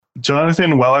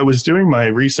Jonathan, while I was doing my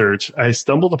research, I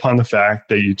stumbled upon the fact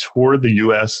that you toured the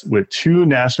US with two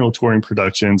national touring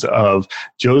productions of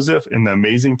Joseph in the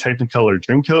Amazing Technicolor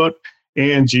Dreamcoat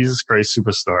and Jesus Christ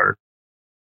Superstar.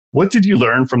 What did you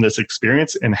learn from this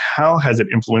experience and how has it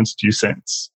influenced you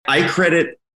since? I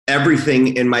credit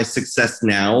everything in my success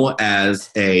now as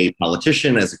a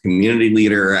politician, as a community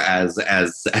leader, as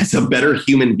a better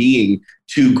human being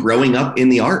to growing up in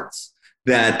the arts.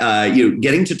 That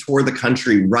getting to tour the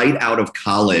country right out of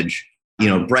college,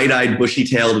 bright-eyed,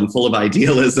 bushy-tailed, and full of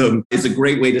idealism is a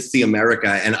great way to see America.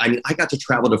 And I got to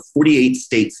travel to 48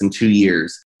 states in 2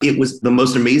 years. It was the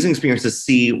most amazing experience to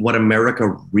see what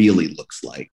America really looks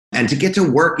like. And to get to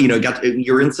work,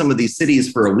 you're in some of these cities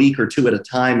for a week or two at a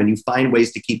time, and you find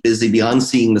ways to keep busy beyond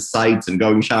seeing the sights and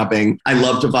going shopping. I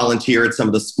love to volunteer at some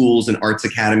of the schools and arts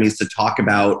academies to talk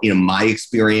about, my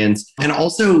experience. And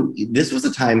also, this was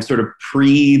a time sort of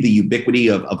pre the ubiquity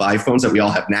of iPhones that we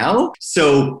all have now.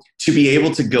 So to be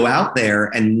able to go out there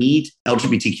and meet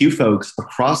LGBTQ folks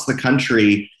across the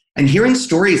country and hearing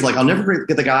stories like, I'll never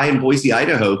forget the guy in Boise,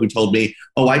 Idaho, who told me,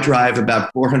 I drive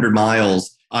about 400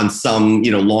 miles on some,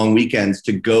 long weekends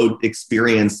to go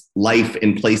experience life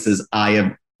in places I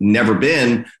have never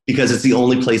been because it's the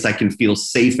only place I can feel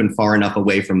safe and far enough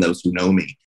away from those who know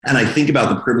me. And I think about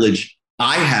the privilege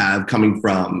I have coming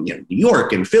from New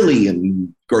York and Philly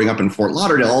and growing up in Fort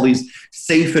Lauderdale, all these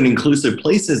safe and inclusive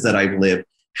places that I've lived,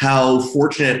 how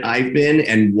fortunate I've been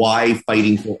and why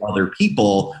fighting for other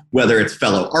people, whether it's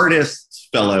fellow artists,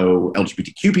 fellow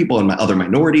LGBTQ people and my other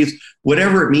minorities,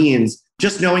 whatever it means,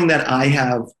 just knowing that I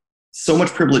have so much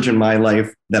privilege in my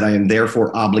life that I am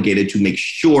therefore obligated to make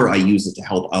sure I use it to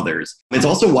help others. It's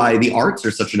also why the arts are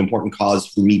such an important cause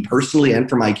for me personally and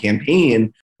for my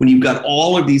campaign. When you've got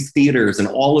all of these theaters and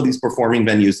all of these performing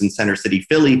venues in Center City,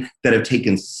 Philly, that have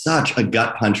taken such a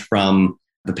gut punch from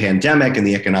the pandemic and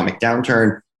the economic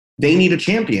downturn, they need a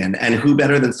champion. And who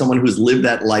better than someone who's lived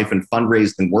that life and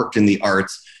fundraised and worked in the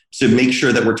arts to make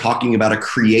sure that we're talking about a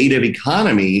creative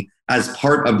economy as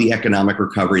part of the economic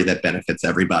recovery that benefits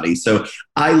everybody. So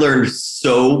I learned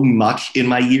so much in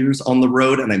my years on the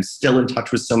road, and I'm still in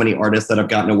touch with so many artists that I've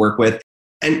gotten to work with.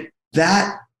 And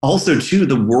that also, too,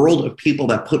 the world of people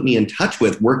that put me in touch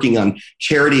with working on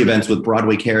charity events with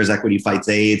Broadway Cares, Equity Fights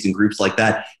AIDS, and groups like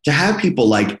that, to have people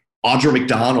like Audra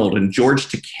McDonald and George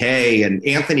Takei and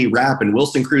Anthony Rapp and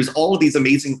Wilson Cruz, all of these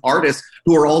amazing artists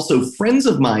who are also friends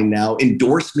of mine now,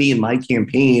 endorse me in my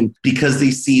campaign because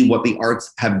they see what the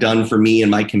arts have done for me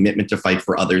and my commitment to fight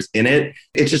for others in it.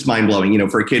 It's just mind-blowing,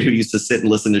 for a kid who used to sit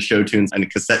and listen to show tunes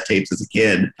and cassette tapes as a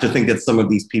kid, to think that some of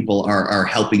these people are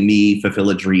helping me fulfill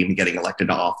a dream and getting elected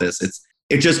to office.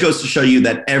 It just goes to show you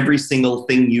that every single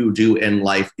thing you do in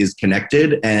life is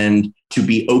connected, and to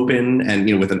be open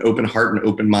and, with an open heart and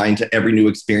open mind to every new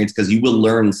experience, because you will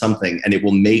learn something and it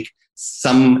will make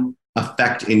some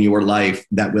effect in your life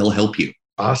that will help you.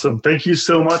 Awesome. Thank you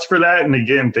so much for that. And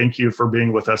again, thank you for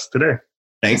being with us today.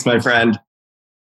 Thanks, my friend.